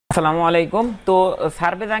আসসালামু আলাইকুম। তো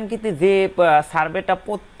সার্ভে জাঙ্কিতে যে সার্ভেটা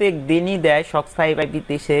প্রত্যেক দিনই দেয় শক্স 5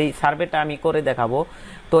 আইপিতে, সেই সার্ভেটা আমি করে দেখাবো।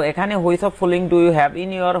 তো এখানে which of following do you have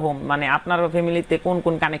in your home, মানে আপনার ফ্যামিলিতে কোন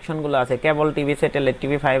কোন কানেকশনগুলো আছে, cable TV, satellite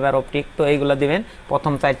TV, fibre optic, তো এইগুলো দিবেন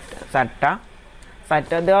প্রথম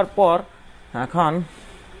চারটা দেওয়ার পর এখন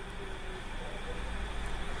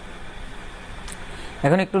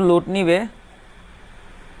এখন একটু লোড নিবে।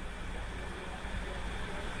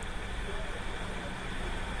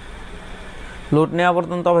 লোড নেওয়া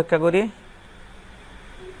পর্যন্ত অপেক্ষা করি।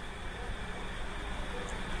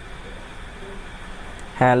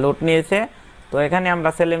 হ্যাঁ, লোড নিয়েছে। তো এখানে আমরা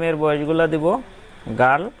ছেলে মেয়ের বয়সগুলো দিব।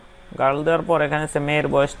 গার্ল গার্ল দেওয়ার পর এখানে মেয়ের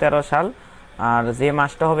বয়স 13 সাল, আর যে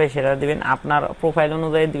মাসটা হবে সেটা দিবেন, আপনার প্রোফাইল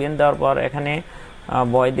অনুযায়ী দিবেন। দেওয়ার পর এখানে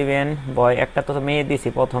বয় দিবেন। বয় একটা তো মেয়ে দিছি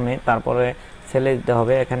প্রথমে, তারপরে ছেলে দিতে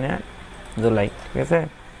হবে এখানে জুলাই, ঠিক আছে।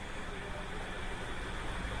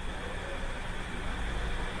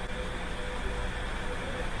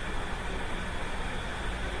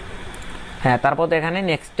 হ্যাঁ, তারপর এখানে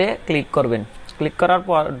নেক্সটে ক্লিক করবেন। ক্লিক করার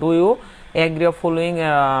পর do you agree of following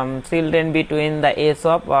children between the age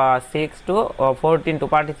of 6 to 14 to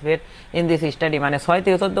participate in this study, মানে 6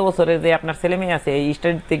 থেকে 14 বছরের যে আপনার ছেলে মেয়ে আছে এই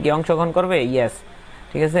স্টাডিতে গিয়ে অংশগ্রহণ করবে, ইয়েস,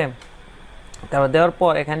 ঠিক আছে। তারপর দেওয়ার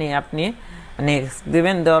পর এখানে আপনি নেক্সট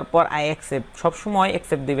দিবেন। দেওয়ার পর আই অ্যাকসেপ্ট, সবসময়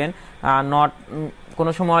অ্যাকসেপ্ট দিবেন, নট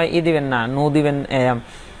কোনো সময় দিবেন না, নো দিবেন,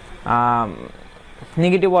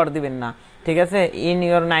 নেগেটিভ ওয়ার্ড দিবেন না, ঠিক আছে। In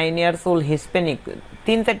your 9 years old Hispanic,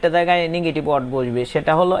 3-4টা জায়গায় নেগেটিভ ওয়ার্ড বসবে,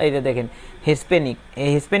 সেটা হলো এই যে দেখেন হিসপ্যানিক, এই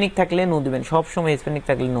হিসপ্যানিক থাকলে নো দিবেন, সবসময় হিসপ্যানিক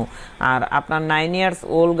থাকলে নো। আর আপনার 9 years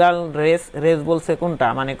old গার্ল রেস বলছে কোনটা,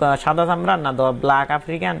 মানে সাদা চামড়া না ব্ল্যাক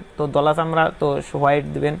আফ্রিকান, তো দলা চামড়া, তো হোয়াইট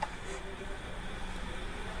দিবেন।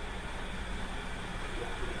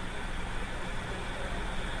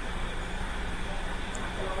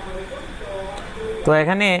 তো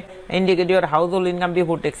এখানে indicate your house hold income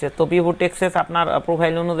before taxes, তো বিফোর ট্যাক্সেস আপনার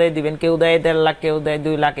প্রোফাইল অনুযায়ী দিবেন, কেউ দেয় 1.5 লাখ, কেউ দেয়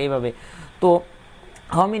 2 লাখ, এইভাবে। তো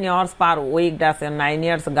how many hours per week does 9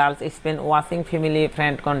 years girls spend watching family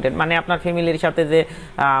friend content, মানে আপনার ফ্যামিলির সাথে যে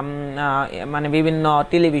মানে বিভিন্ন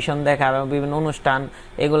টেলিভিশন দেখা, বিভিন্ন অনুষ্ঠান,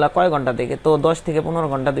 এগুলা কয় ঘন্টা দেখে, তো 10 থেকে 15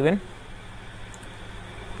 ঘন্টা দিবেন।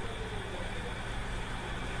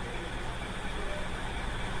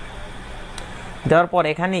 দেওয়ার পর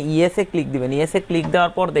এখানে ইএসএ ক্লিক দিবেন। ইএসএ ক্লিক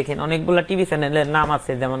দেওয়ার পর দেখেন অনেকগুলো টিভি চ্যানেলের নাম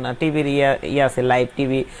আছে, যেমন টিভির ইয়ে আছে লাইভ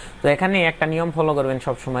টিভি। তো এখানে একটা নিয়ম ফলো করবেন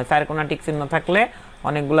সবসময়, 4 কোণা টিক চিহ্ন থাকলে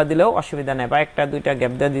অনেকগুলো দিলেও অসুবিধা নেই, বা 1-2টা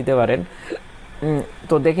গ্যাপ দিয়ে দিতে পারেন।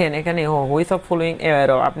 তো দেখেন এখানে which of following aware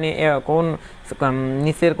of, আপনি কোন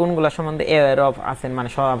নিচের কোনগুলো সম্বন্ধে অ্যাওয়ার অফ আছেন, মানে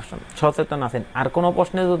সচেতন আছেন। আর কোনো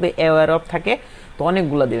প্রশ্নে যদি অ্যাওয়ার অফ থাকে তো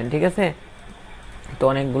অনেকগুলো দিবেন, ঠিক আছে। তো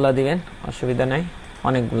অনেকগুলো দিবেন, অসুবিধা নাই,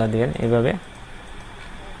 অনেকগুলো দিবেন এইভাবে।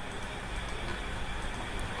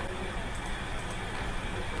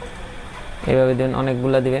 এভাবে দিবেন,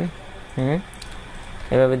 অনেকগুলা দিবেন,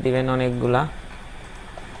 এভাবে দিবেন অনেকগুলা।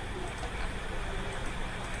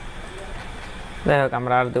 যাই হোক,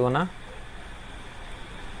 আমরা আর দেবো না।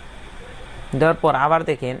 দেওয়ার পর আবার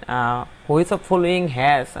দেখেন which of following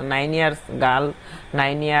has 9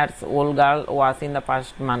 years old girl was in the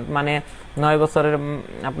past month, মানে 9 বছরের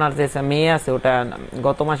আপনার যে মেয়ে আছে ওটা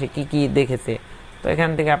গত মাসে কি কি দেখেছে। তো এখান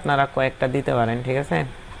থেকে আপনারা কয়েকটা দিতে পারেন, ঠিক আছে।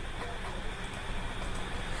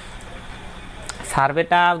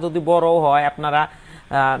 সার্ভেটা যদি বড় হয় আপনারা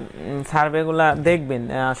সার্ভেগুলা দেখবেন,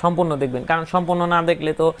 সম্পূর্ণ দেখবেন, কারণ সম্পূর্ণ না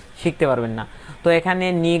দেখলে তো শিখতে পারবেন না। তো এখানে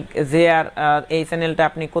নিক যে আর এই চ্যানেলটা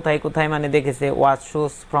আপনি কোথায় কোথায় মানে দেখেছে, watch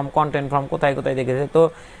shows from content from কোথায় কোথায় দেখেছে। তো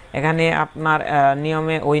এখানে আপনার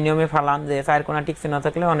ওই নিয়মে ফালান যে 4 কোণা টিক চিহ্ন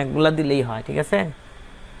থাকলে অনেকগুলা দিলেই হয়, ঠিক আছে।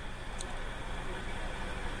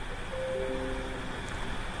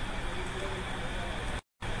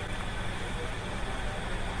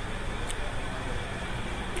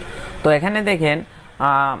 তো এখানে দেখেন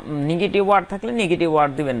নেগেটিভ ওয়ার্ড থাকলে নেগেটিভ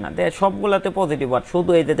ওয়ার্ড দিবেন না, সবগুলাতে পজিটিভ ওয়ার্ড,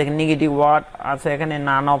 শুধু এই যে দেখেন নেগেটিভ ওয়ার্ড আছে এখানে,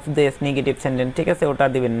 none of this negative sentence, ঠিক আছে, ওটা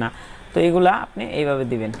দিবেন না। তো এইগুলা আপনি এইভাবে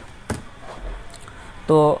দিবেন।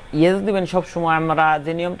 তো ইয়েস দিবেন সবসময়, আমরা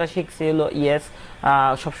যে নিয়মটা শিখছি হলো ইয়েস,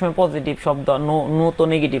 সবসময় পজিটিভ শব্দ, নো নো তো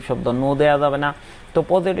নেগেটিভ শব্দ, নো দেওয়া যাবে না। তো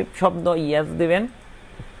পজিটিভ শব্দ ইয়েস দিবেন।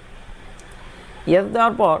 ইয়েস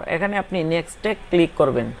দেওয়ার পর এখানে আপনি নেক্সটে ক্লিক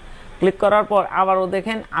করবেন। ক্লিক করার পর আবারও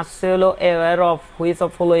দেখেন আসছে হলো aware of, which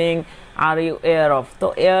of following are you aware of. তো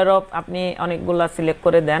অ্যাওয়ার অফ আপনি অনেকগুলা সিলেক্ট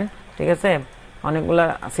করে দেন, ঠিক আছে, অনেকগুলা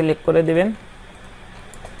সিলেক্ট করে দিবেন।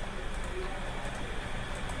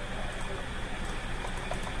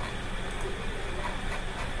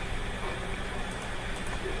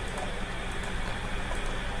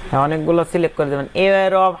 হ্যাঁ, অনেকগুলো সিলেক্ট করে দেবেন।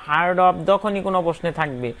 অ্যাওয়ার অফ, হার্ড অফ, যখনই কোনো প্রশ্নে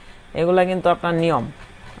থাকবে, এগুলা কিন্তু আপনার নিয়ম,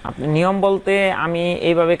 আপনি নিয়ম বলতে আমি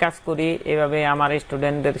এইভাবে কাজ করি, এইভাবে আমার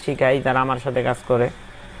স্টুডেন্টদের শিখাই যারা আমার সাথে কাজ করে।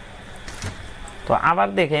 তো আবার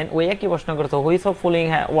দেখেন ওই একই প্রশ্ন করছে, which of ফুলিং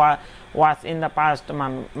watch in the past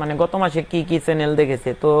মানে গত মাসে কি কি চ্যানেল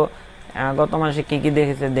দেখেছে। তো গত মাসে কি কি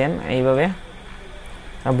দেখেছে দেন এইভাবে।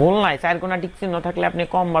 ভুল নাই, 4 কোণা টিক চিহ্ন থাকলে আপনি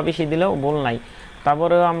কম বা বেশি দিলেও ভুল নাই,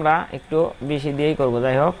 তারপরেও আমরা একটু বেশি দিয়েই করব।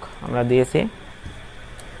 যাই হোক আমরা দিয়েছি।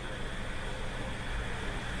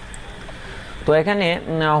 তো এখানে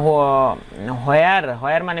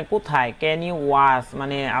হোয়ার মানে কোথায়, ক্যান ইউ ওয়াচ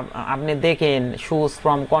মানে আপনি দেখেন, শুজ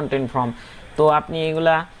ফ্রম, কন্টেন্ট ফ্রম। তো আপনি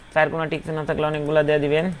এগুলা 4 কোণা টিক চিহ্ন থাকলে অনেকগুলা দিয়ে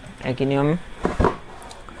দিবেন, একই নিয়ম।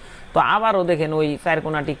 তো আবারও দেখেন ওই 4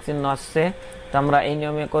 কোণা টিক চিহ্ন আসছে, তো আমরা এই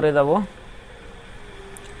নিয়মে করে যাব।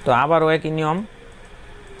 তো আবারও একই নিয়ম,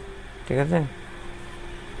 ঠিক আছে।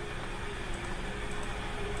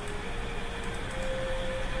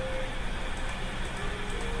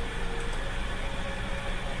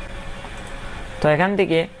 তো এখান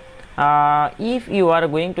থেকে if you are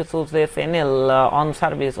going to choose a channel on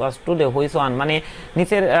service was today which one, মানে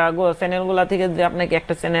নিচের চ্যানেলগুলা থেকে যে আপনাকে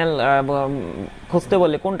একটা চ্যানেল খুঁজতে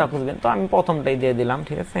বলে কোনটা খুঁজবেন, তো আমি প্রথমটাই দিয়ে দিলাম,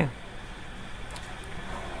 ঠিক আছে।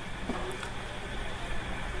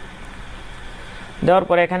 দেওয়ার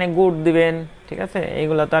পরে এখানে গুড দিবেন, ঠিক আছে।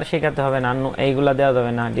 এইগুলা তো আর শেখাতে হবে না, এইগুলা দেওয়া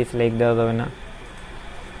যাবে না, ডিসলাইক দেওয়া যাবে না।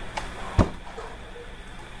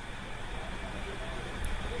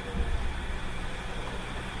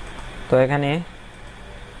 তো এখানে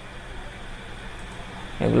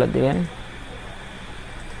এগুলো দিবেন।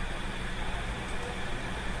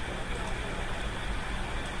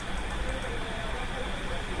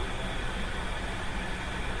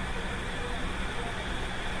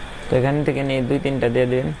 তো এখান থেকে নিয়ে 2-3টা দিয়ে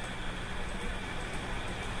দিন।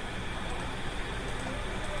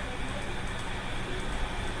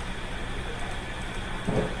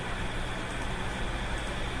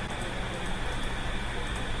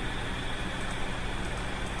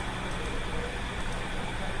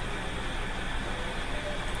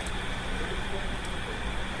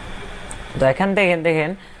 তো এখান থেকে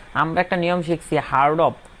দেখেন আমরা একটা নিয়ম শিখছি, হার্ড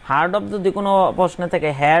অফ যদি কোনো প্রশ্ন থেকে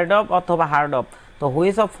হ্যাড অফ অথবা হার্ড অফ, তো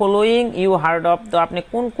which of following you heard of, তো আপনি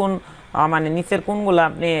কোন কোন মানে নিচের কোনগুলো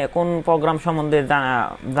আপনি কোন প্রোগ্রাম সম্বন্ধে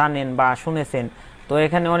জানেন বা শুনেছেন। তো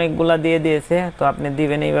এখানে অনেকগুলা দিয়ে দিয়েছে, তো আপনি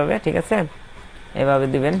দিবেন এইভাবে, ঠিক আছে, এভাবে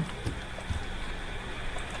দিবেন।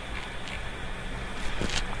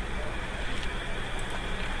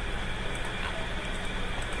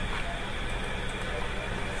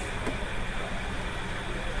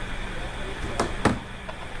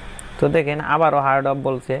 তো দেখেন আবারও হার্ড অফ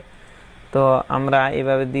বলছে, তো আমরা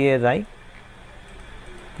এইভাবে দিয়ে যাই,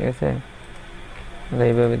 ঠিক আছে,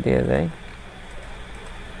 এইভাবে দিয়ে যাই।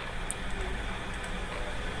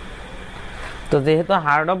 তো যেহেতু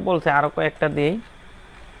হার্ড অফ বলছে আরো কয়েকটা দিই,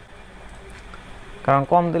 কারণ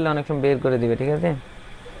কম দিলে অনেক সময় বের করে দিবে, ঠিক আছে।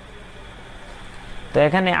 তো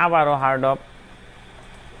এখানে আবারও হার্ড অফ,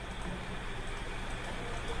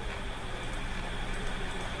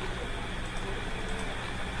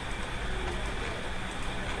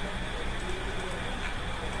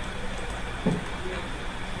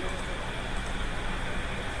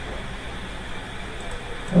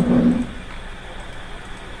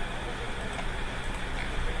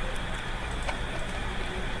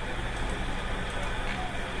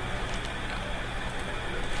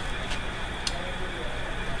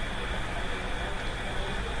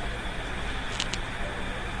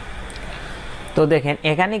 তো দেখেন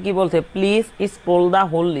এখানে কি বলছে, please scroll the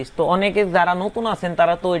whole list. তো অনেকে যারা নতুন আছেন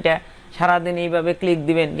তারা তো এটা সারাদিন এইভাবে ক্লিক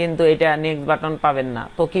দিবেন, কিন্তু এটা নেক্সট বাটন পাবেন না।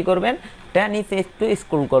 তো কি করবেন, এটা নিচে একটু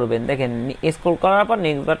স্ক্রল করবেন, দেখেন স্ক্রল করার পর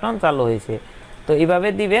নেক্সট বাটন চালু হয়েছে। তো এইভাবে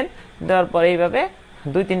দিবেন, দেওয়ার পর এইভাবে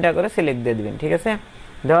 2-3টা করে সিলেক্ট দিয়ে দিবেন, ঠিক আছে।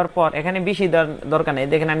 দেওয়ার পর এখানে বেশি দরকার নেই,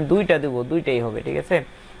 দেখেন আমি 2টা দেবো, 2টাই হবে, ঠিক আছে।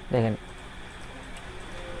 দেখেন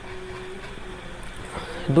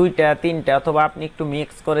 2টা 3টা, অথবা আপনি একটু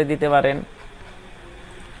মিক্স করে দিতে পারেন।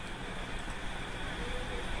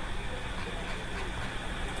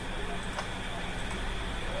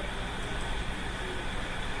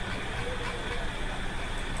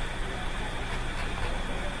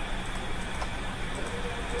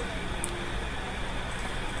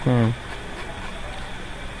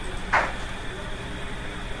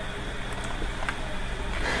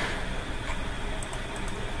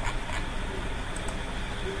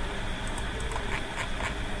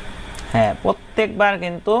 হ্যাঁ, প্রত্যেকবার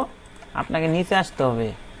কিন্তু আপনাকে নিচে আসতে হবে,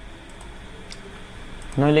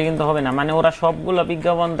 নইলে কিন্তু হবে না। মানে ওরা সবগুলো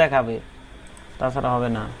বিজ্ঞাপন দেখাবে, তাছাড়া হবে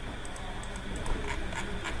না।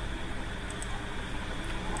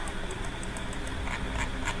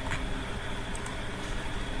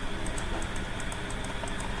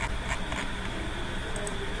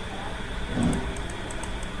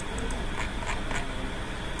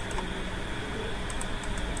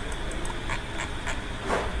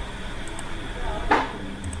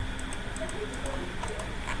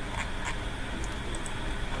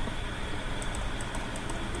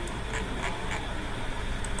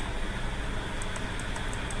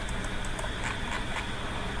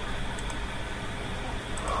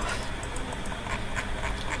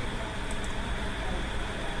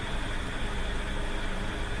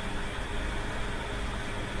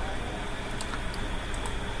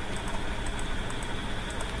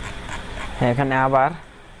 এখানে আবার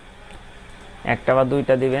একটা বা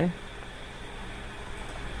দুইটা দিবেন।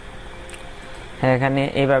 এখানে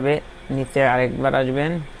এইভাবে নিচে আরেকবার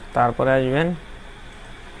আসবেন, তারপরে আসবেন,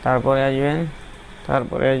 তারপরে আসবেন,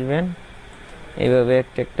 তারপরে আসবেন, এইভাবে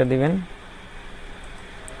একটা একটা দিবেন।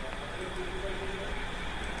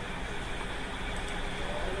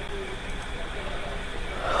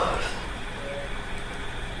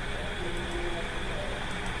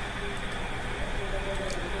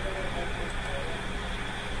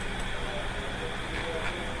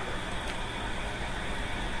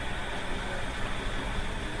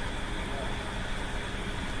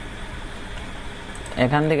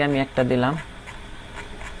 এখান থেকে আমি একটা দিলাম।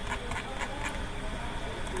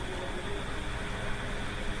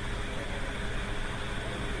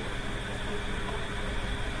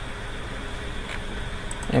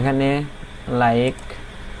 এখানে লাইক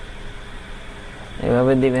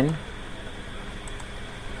এভাবে দিবেন,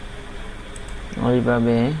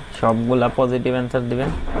 ওইভাবে সবগুলা পজিটিভ অ্যান্সার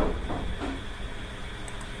দিবেন।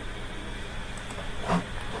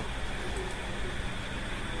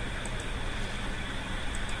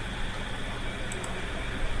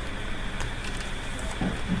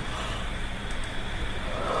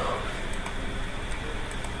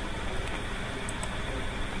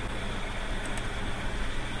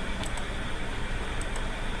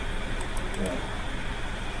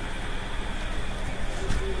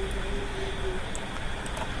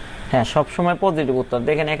 হ্যাঁ, সবসময় পজিটিভ উত্তর।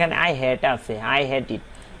 দেখেন এখানে আই হ্যাট আছে, আই হ্যাট ইট,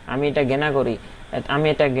 আমি এটা ঘৃণা করি, আমি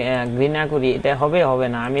এটা ঘৃণা করি, এটা হবে হবে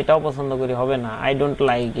না, আমি এটাও পছন্দ করি, হবে না, আই ডোন্ট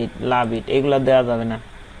লাইক ইট, লাভ ইট, এগুলো দেওয়া যাবে না।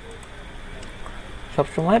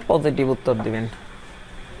 সবসময় পজিটিভ উত্তর দিবেন,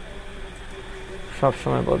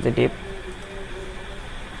 সবসময় পজিটিভ।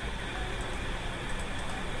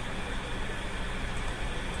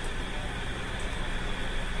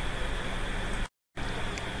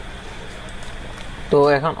 তো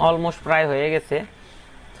এখন অলমোস্ট প্রায় হয়ে গেছে।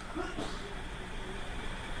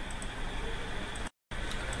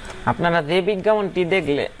 আপনারা যে বিজ্ঞাপনটি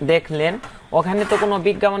দেখলেন ওখানে তো কোনো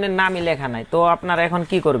বিজ্ঞাপনের নামই লেখা নাই, তো আপনারা এখন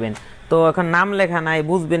কি করবেন? তো এখন নাম লেখা নাই,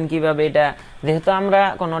 বুঝবেন কিভাবে এটা? যেহেতু আমরা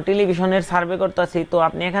কোনো টেলিভিশনের সার্ভে করতেছি, তো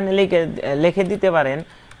আপনি এখানে লিখে দিতে পারেন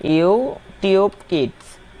ইউটিউব কিডস,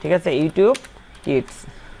 ঠিক আছে, ইউটিউব কিডস,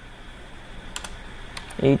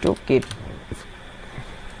 ইউটিউব কিডস।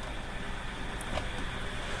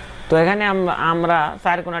 তো এখানে আমরা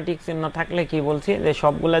চার কোনা টিক চিহ্ন থাকলে কি বলছি যে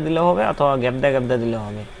সবগুলা দিলে হবে অথবা গ্যাবদা গ্যাবদা দিলে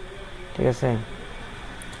হবে, ঠিক আছে।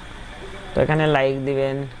 তো এখানে লাইক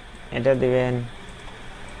দিবেন, এটা দিবেন,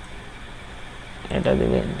 এটা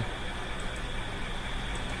দিবেন।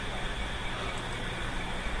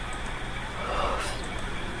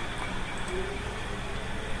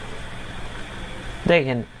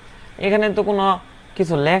 দেখেন এখানে তো কোনো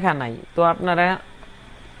কিছু লেখা নাই, তো আপনারা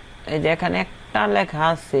এই যে এখানে একটা লেখা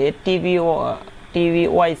আছে টিভি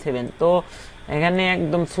ওয়াই 7, তো এখানে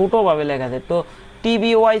একদম ছোটভাবে লেখা আছে, তো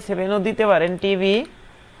টিভি ওয়াই 7ও দিতে পারেন, টিভি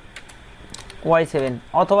ওয়াই 7,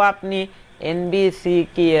 অথবা আপনি এনবিসি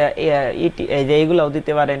কি এই যে এইগুলাও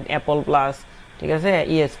দিতে পারেন, অ্যাপল প্লাস, ঠিক আছে,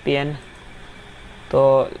 ইএসপিএন। তো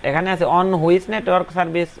এখানে আছে on which network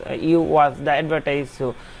service you watch the advertise.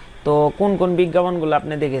 তো কোন কোন বিজ্ঞাপনগুলো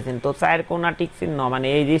আপনি দেখেছেন? তো চার কোনা টিক চিহ্ন মানে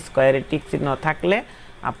এই যে স্কোয়ারের টিক চিহ্ন থাকলে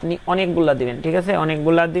আপনি অনেকগুলা দিবেন, ঠিক আছে।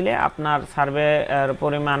 অনেকগুলা দিলে আপনার সার্ভের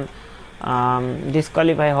পরিমাণ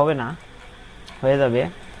ডিসকোয়ালিফাই হবে না, হয়ে যাবে।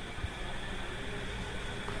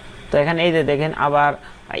 তো এখানে এই যে দেখেন আবার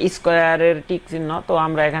স্কোয়ারের টিক চিহ্ন, তো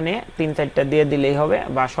আমরা এখানে 3-4টা দিয়ে দিলেই হবে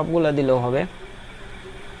বা সবগুলা দিলেও হবে।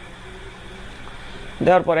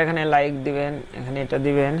 দেওয়ার পর এখানে লাইক দিবেন, এখানে এটা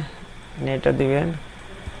দিবেন, এটা দিবেন,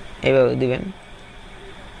 এইভাবে দিবেন,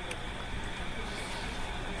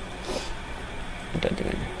 এটা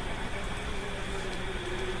দিবেন।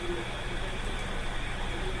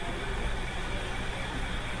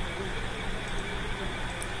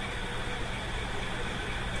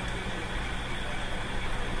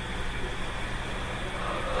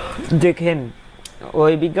 দেখেন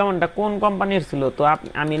ওই বিজ্ঞাপনটা কোন কোম্পানির ছিল, তো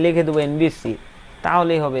আমি লিখে দেবো এনবিসি,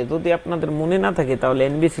 তাহলেই হবে। যদি আপনাদের মনে না থাকে তাহলে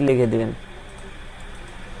এনবিসি লিখে দিবেন।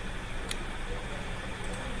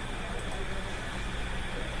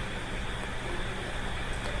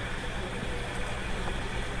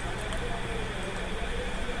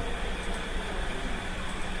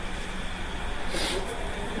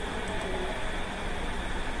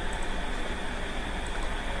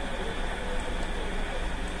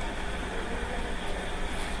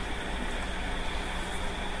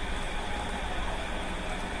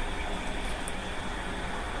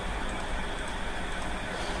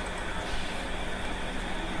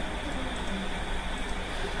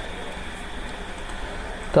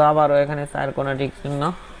 তো আবারও এখানে 4 কোনা টিক চিহ্ন।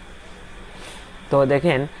 তো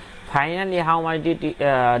দেখেন finally how much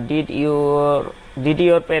did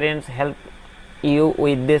your parents help you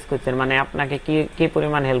with this question, মানে আপনাকে কি কি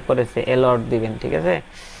পরিমাণ হেল্প করেছে এলর্ট দিবেন, ঠিক আছে,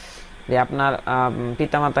 যে আপনার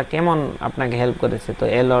পিতামাতা কেমন আপনাকে হেল্প করেছে, তো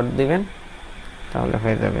এলর্ট দিবেন তাহলে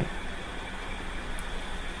হয়ে যাবে।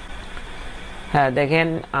 হ্যাঁ দেখেন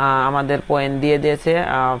আমাদের পয়েন্ট দিয়ে দিয়েছে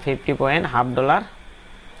 50 পয়েন্ট, $50।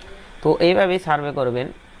 তো এইভাবেই সার্ভে করবেন।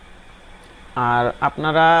 আর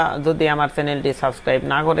আপনারা যদি আমার চ্যানেলটি সাবস্ক্রাইব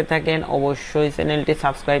না করে থাকেন অবশ্যই চ্যানেলটি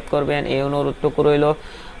সাবস্ক্রাইব করবেন, এই অনুরোধটুকু রইল।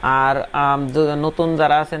 আর নতুন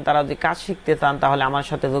যারা আছেন তারা যদি কাজ শিখতে চান তাহলে আমার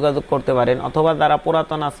সাথে যোগাযোগ করতে পারেন, অথবা যারা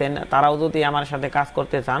পুরাতন আছেন তারাও যদি আমার সাথে কাজ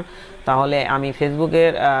করতে চান তাহলে আমি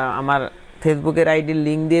আমার ফেসবুকের আইডির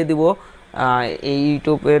লিঙ্ক দিয়ে দিব এই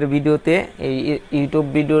ইউটিউবের ভিডিওতে, এই ইউটিউব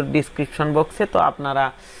ভিডিওর ডিসক্রিপশন বক্সে। তো আপনারা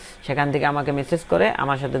সেখান থেকে আমাকে মেসেজ করে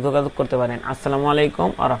আমার সাথে যোগাযোগ করতে পারেন। আসসালামু আলাইকুম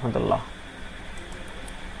ওয়া রাহমাতুল্লাহ।